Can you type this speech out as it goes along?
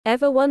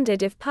Ever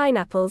wondered if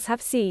pineapples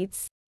have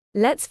seeds?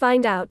 Let's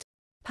find out.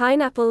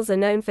 Pineapples are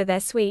known for their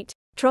sweet,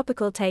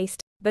 tropical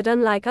taste, but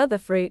unlike other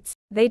fruits,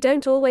 they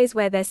don't always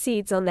wear their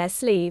seeds on their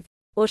sleeve,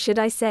 or should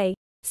I say,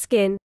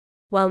 skin.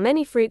 While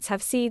many fruits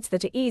have seeds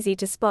that are easy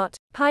to spot,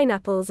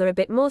 pineapples are a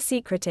bit more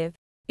secretive.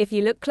 If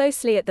you look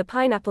closely at the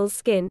pineapple's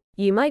skin,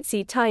 you might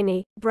see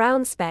tiny,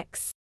 brown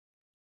specks.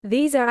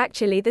 These are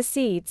actually the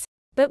seeds.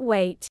 But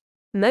wait.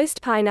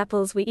 Most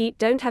pineapples we eat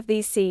don't have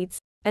these seeds,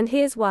 and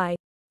here's why.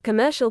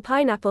 Commercial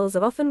pineapples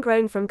are often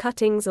grown from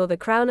cuttings or the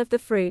crown of the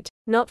fruit,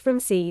 not from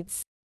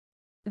seeds.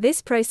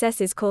 This process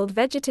is called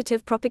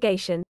vegetative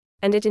propagation,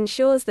 and it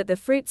ensures that the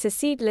fruits are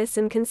seedless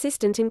and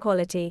consistent in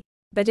quality.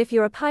 But if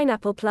you're a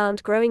pineapple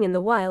plant growing in the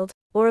wild,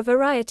 or a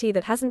variety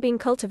that hasn't been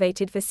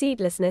cultivated for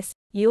seedlessness,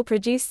 you'll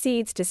produce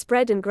seeds to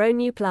spread and grow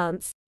new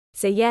plants.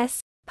 So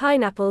yes,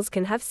 pineapples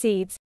can have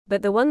seeds,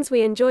 but the ones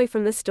we enjoy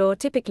from the store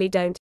typically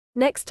don't.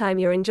 Next time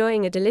you're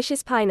enjoying a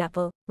delicious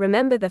pineapple,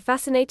 remember the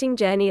fascinating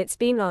journey it's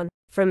been on,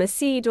 from a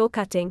seed or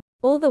cutting,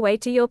 all the way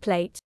to your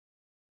plate.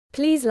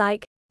 Please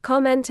like,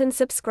 comment and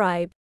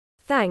subscribe.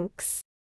 Thanks.